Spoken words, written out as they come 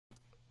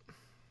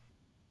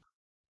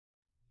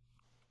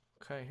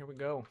Okay, here we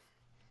go.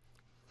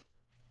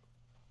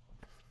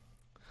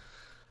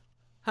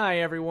 Hi,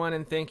 everyone,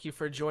 and thank you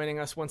for joining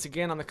us once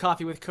again on the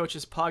Coffee with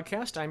Coaches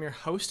podcast. I'm your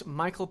host,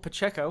 Michael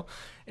Pacheco,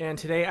 and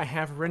today I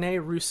have Renee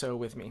Russo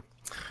with me.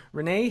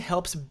 Renee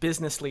helps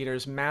business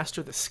leaders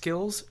master the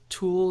skills,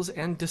 tools,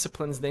 and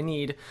disciplines they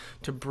need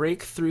to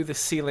break through the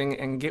ceiling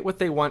and get what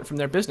they want from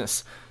their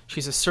business.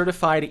 She's a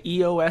certified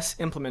EOS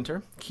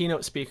implementer,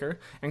 keynote speaker,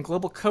 and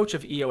global coach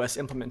of EOS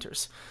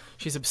implementers.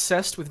 She's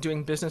obsessed with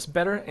doing business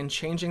better and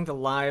changing the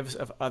lives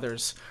of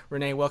others.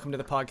 Renee, welcome to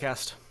the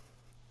podcast.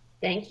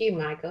 Thank you,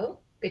 Michael.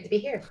 Good to be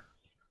here.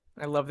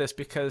 I love this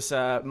because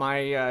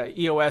my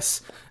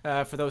EOS,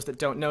 for those that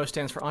don't know,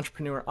 stands for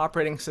Entrepreneur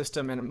Operating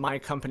System, and my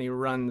company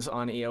runs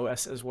on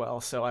EOS as well.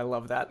 So I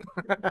love that.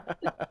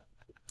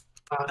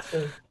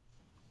 Awesome.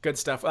 Good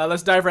stuff.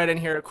 Let's dive right in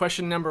here.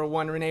 Question number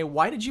one, Renee,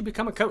 why did you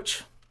become a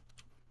coach?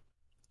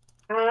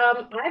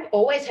 I've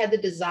always had the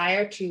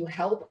desire to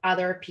help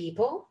other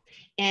people,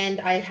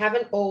 and I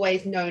haven't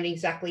always known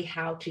exactly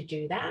how to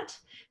do that.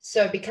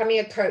 So becoming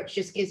a coach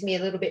just gives me a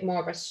little bit more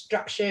of a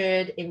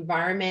structured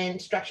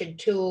environment, structured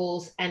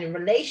tools, and a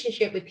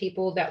relationship with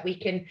people that we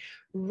can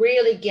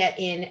really get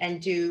in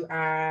and do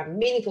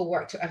meaningful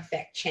work to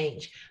affect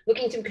change.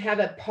 Looking to have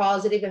a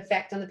positive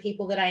effect on the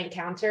people that I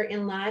encounter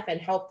in life and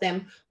help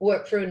them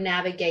work through and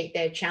navigate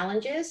their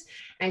challenges.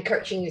 And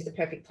coaching is the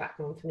perfect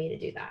platform for me to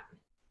do that.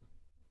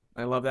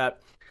 I love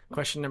that.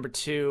 Question number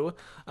two,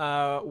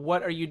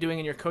 what are you doing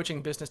in your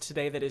coaching business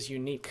today that is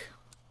unique?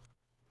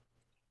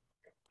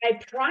 I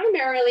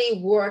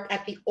primarily work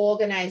at the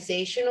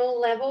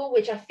organizational level,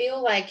 which I feel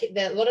like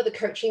a lot of the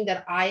coaching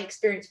that I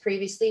experienced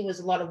previously was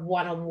a lot of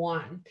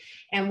one-on-one.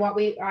 And what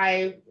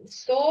I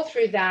saw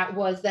through that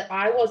was that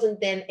I wasn't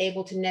then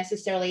able to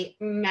necessarily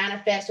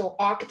manifest or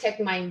architect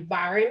my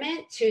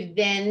environment to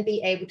then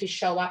be able to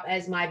show up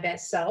as my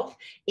best self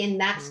in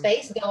that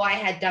space, though I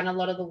had done a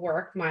lot of the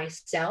work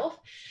myself.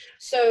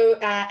 So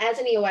as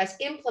an EOS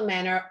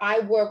implementer, I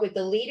work with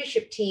the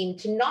leadership team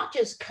to not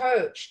just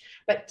coach,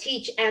 but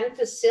teach and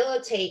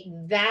facilitate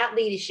that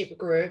leadership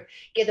group,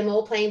 get them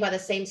all playing by the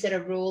same set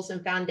of rules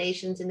and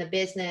foundations in the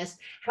business,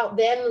 help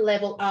them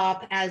level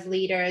up as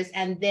leaders,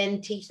 and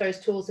then teach those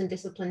tools and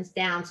disciplines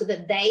down so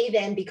that they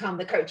then become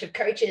the coach of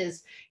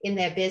coaches in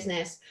their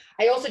business.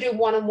 I also do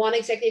one-on-one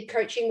executive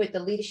coaching with the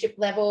leadership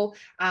level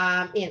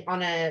on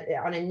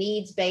a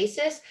needs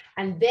basis.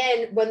 And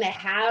then when they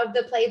have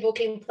the playbook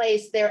in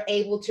place, they're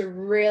able to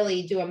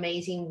really do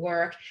amazing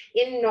work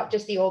in not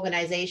just the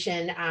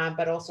organization,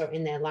 but also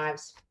in their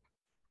lives.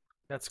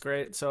 That's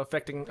great. So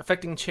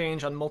affecting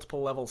change on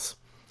multiple levels.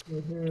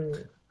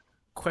 Mm-hmm.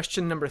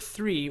 Question number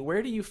three,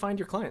 where do you find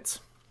your clients?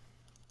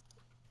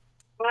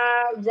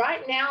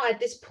 Right now, at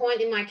this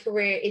point in my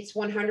career, it's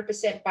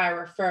 100% by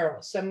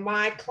referral. So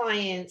my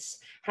clients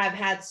have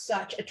had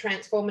such a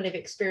transformative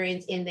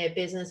experience in their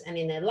business and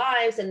in their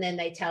lives, and then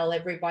they tell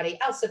everybody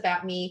else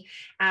about me.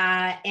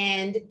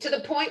 And to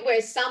the point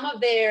where some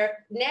of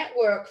their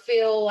network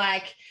feel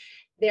like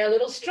they're a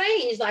little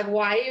strange, like,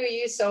 why are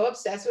you so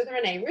obsessed with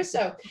Renee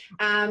Russo?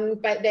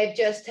 But they've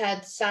just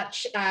had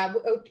such, I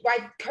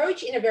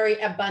coach in a very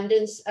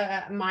abundance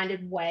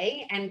minded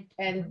way, and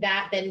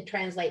that then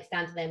translates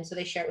down to them. So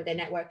they share it with their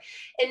network.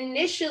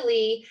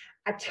 Initially,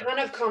 a ton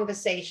of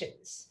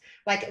conversations,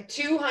 like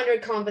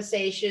 200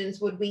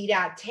 conversations would weed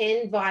out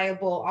 10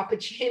 viable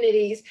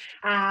opportunities.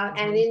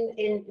 And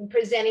in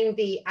presenting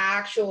the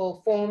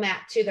actual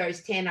format to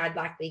those 10, I'd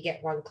likely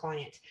get one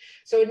client.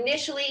 So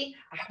initially,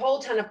 a whole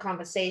ton of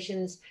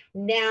conversations,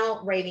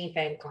 now raving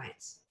fan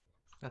clients.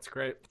 That's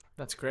great.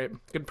 That's great.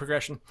 Good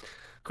progression.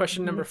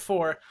 Question Mm-hmm. number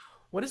four,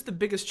 what is the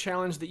biggest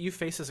challenge that you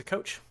face as a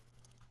coach?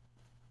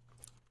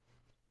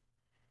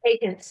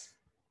 Patience.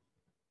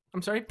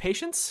 I'm sorry,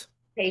 patience?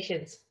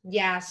 Patience.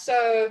 Yeah.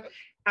 So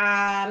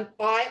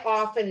I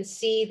often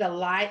see the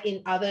light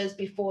in others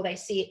before they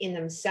see it in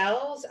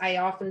themselves. I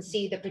often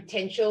see the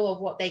potential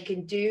of what they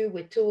can do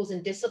with tools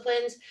and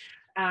disciplines.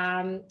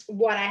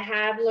 What I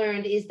have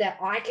learned is that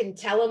I can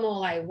tell them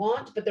all I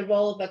want, but the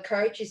role of a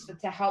coach is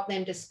to help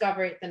them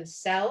discover it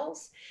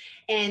themselves.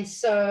 And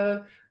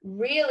so,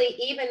 really,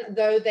 even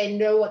though they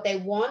know what they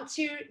want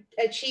to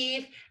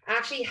achieve,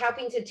 actually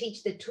helping to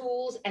teach the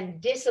tools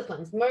and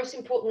disciplines, most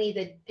importantly,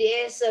 the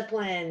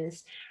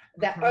disciplines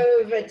that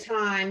Mm-hmm. over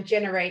time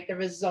generate the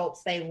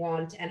results they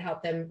want and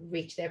help them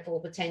reach their full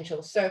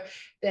potential. So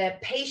the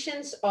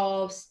patience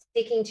of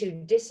sticking to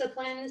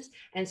disciplines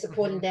and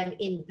supporting Mm-hmm. them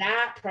in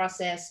that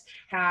process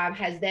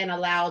has then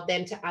allowed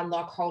them to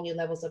unlock whole new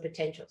levels of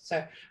potential.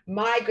 So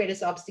my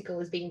greatest obstacle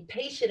is being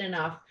patient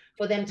enough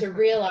for them to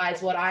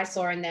realize what I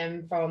saw in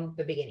them from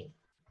the beginning.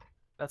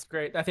 That's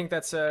great. I think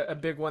that's a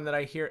big one that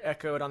I hear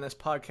echoed on this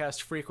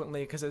podcast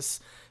frequently because if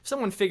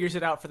someone figures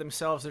it out for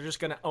themselves, they're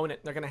just going to own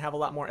it. They're going to have a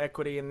lot more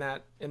equity in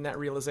that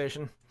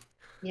realization.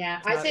 Yeah,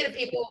 It's I not. say to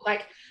people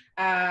like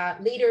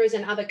leaders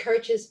and other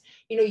coaches,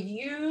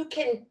 you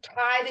can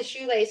tie the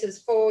shoelaces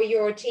for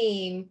your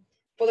team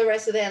for the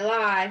rest of their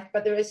life.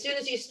 But as soon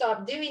as you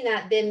stop doing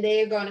that, then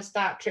they're going to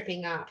start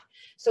tripping up.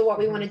 So what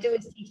we want to do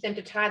is teach them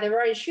to tie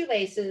their own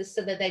shoelaces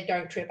so that they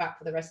don't trip up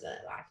for the rest of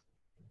their life.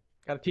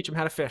 Got to teach them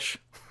how to fish.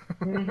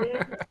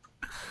 Mm-hmm.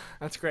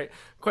 That's great.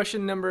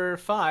 Question number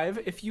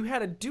 5. If you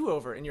had a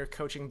do-over in your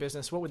coaching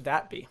business, what would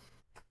that be?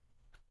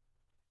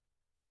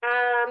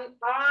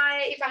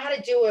 If I had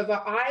a do-over,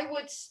 I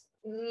would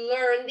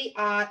learn the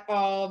art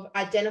of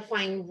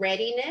identifying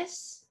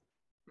readiness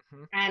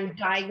and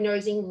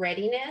diagnosing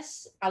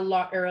readiness a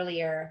lot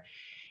earlier.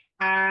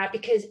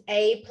 Because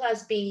A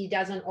plus B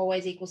doesn't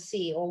always equal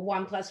C, or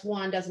 1 +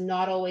 1 does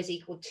not always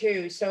equal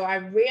 2. So I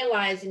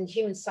realized in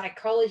human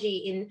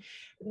psychology,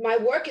 my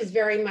work is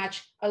very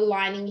much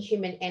aligning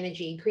human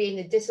energy, creating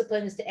the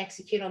disciplines to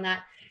execute on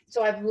that.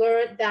 So I've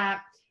learned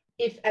that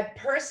if a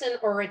person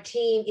or a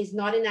team is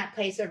not in that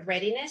place of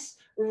readiness,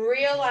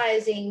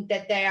 realizing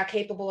that they are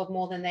capable of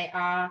more than they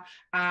are,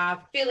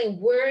 feeling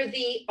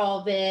worthy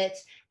of it,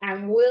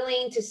 and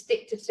willing to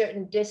stick to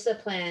certain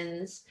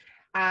disciplines,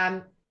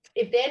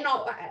 if they're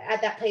not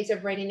at that place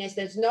of readiness,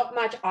 there's not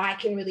much I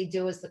can really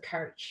do as the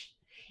coach.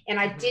 And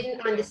I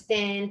didn't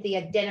understand the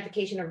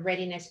identification of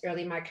readiness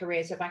early in my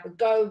career. So if I could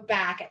go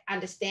back and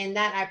understand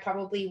that, I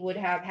probably would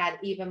have had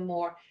even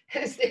more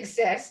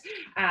success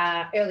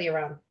earlier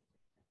on.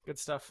 Good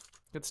stuff.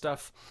 Good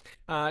stuff.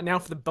 Now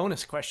for the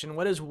bonus question.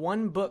 What is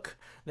one book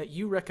that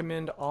you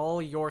recommend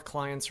all your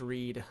clients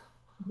read?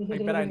 I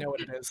bet I know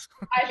what it is.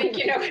 I think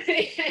you know what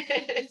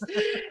it is.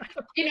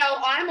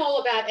 I'm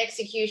all about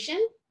execution.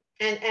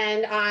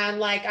 And I'm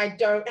like, I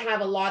don't have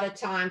a lot of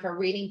time for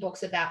reading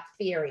books about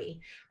theory.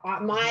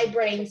 My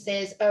brain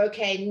says,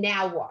 okay,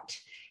 now what?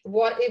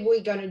 What are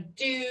we going to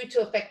do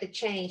to affect the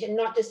change? And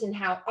not just in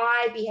how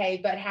I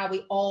behave, but how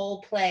we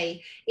all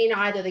play in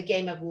either the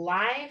game of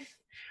life,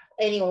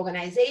 any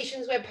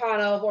organizations we're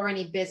part of, or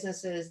any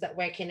businesses that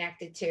we're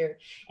connected to.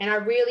 And I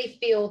really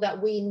feel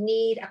that we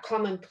need a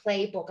common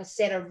playbook, a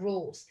set of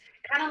rules,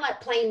 kind of like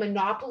playing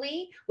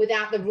Monopoly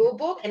without the rule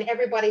book and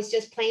everybody's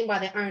just playing by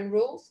their own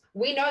rules.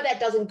 We know that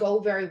doesn't go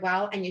very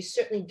well, and you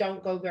certainly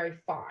don't go very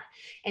far.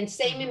 And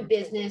same in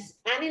business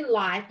and in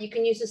life. You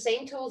can use the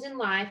same tools in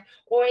life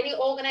or any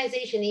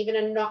organization, even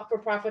a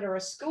not-for-profit or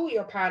a school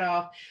you're part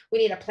of. We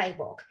need a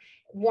playbook.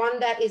 One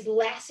that is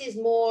less is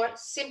more,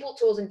 simple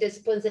tools and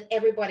disciplines that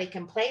everybody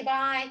can play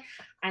by.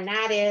 And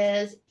that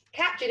is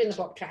captured in the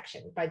book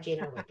Traction by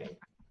Gino Wickman.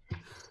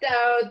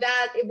 So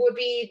that it would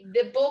be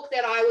the book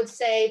that I would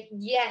say,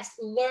 yes,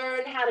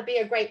 learn how to be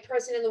a great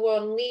person in the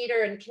world,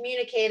 leader and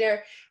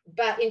communicator.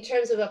 But in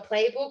terms of a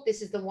playbook,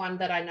 this is the one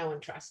that I know and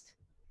trust.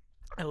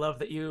 I love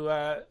that you.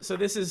 So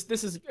this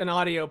is an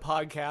audio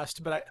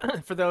podcast, but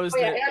for those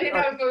I didn't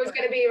know if it was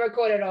going to be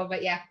recorded or,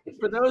 but yeah.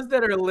 For those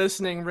that are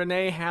listening,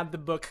 Renee had the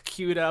book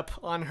queued up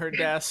on her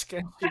desk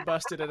and she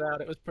busted it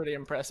out. It was pretty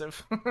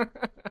impressive.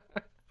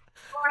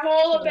 I'm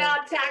all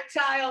about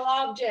tactile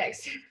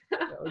objects.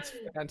 That was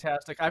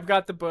fantastic. I've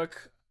got the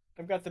book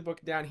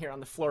down here on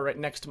the floor right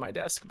next to my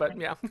desk, but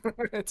yeah,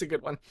 it's a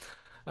good one.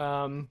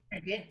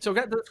 So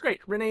that's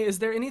great. Renee, is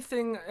there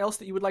anything else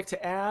that you would like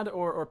to add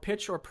or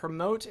pitch or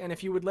promote? And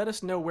if you would let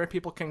us know where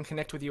people can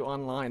connect with you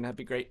online, that'd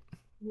be great.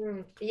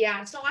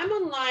 Yeah, so I'm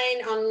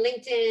online on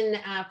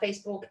LinkedIn,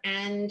 Facebook,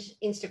 and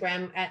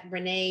Instagram at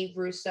Renee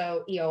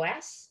Russo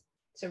EOS.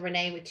 So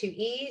Renee with 2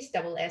 E's,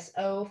 double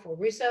S-O for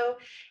Russo.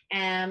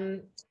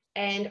 And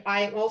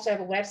I also have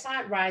a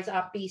website,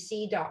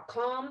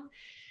 riseupbc.com.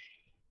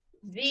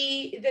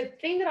 The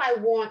thing that I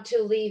want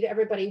to leave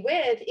everybody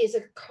with is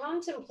a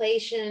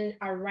contemplation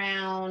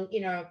around,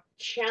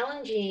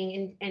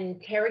 challenging and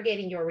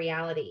interrogating your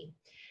reality.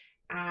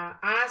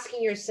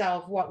 Asking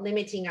yourself what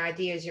limiting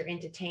ideas you're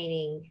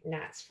entertaining, and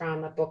that's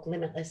from a book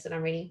Limitless that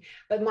I'm reading.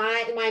 But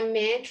my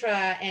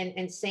mantra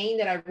and saying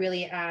that I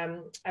really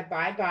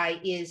abide by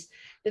is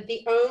that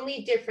the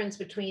only difference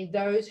between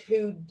those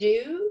who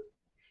do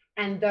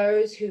and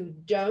those who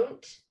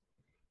don't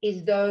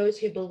is those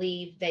who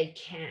believe they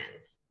can.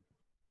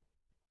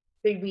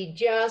 So we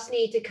just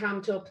need to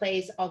come to a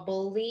place of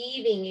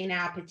believing in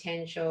our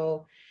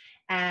potential.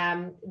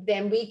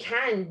 Then we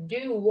can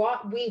do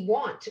what we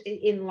want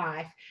in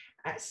life,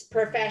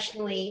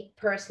 professionally,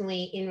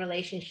 personally, in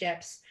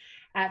relationships.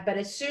 But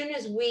as soon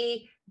as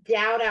we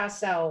doubt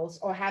ourselves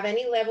or have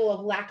any level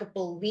of lack of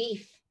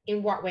belief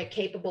in what we're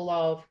capable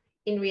of,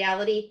 in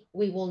reality,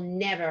 we will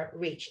never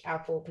reach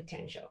our full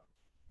potential.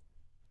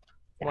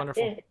 That's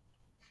wonderful. it.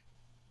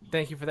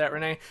 Thank you for that,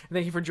 Renee.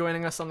 Thank you for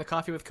joining us on the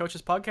Coffee with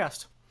Coaches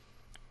podcast.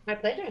 My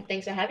pleasure.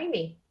 Thanks for having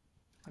me.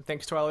 And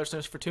thanks to our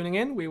listeners for tuning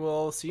in. We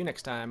will see you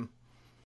next time.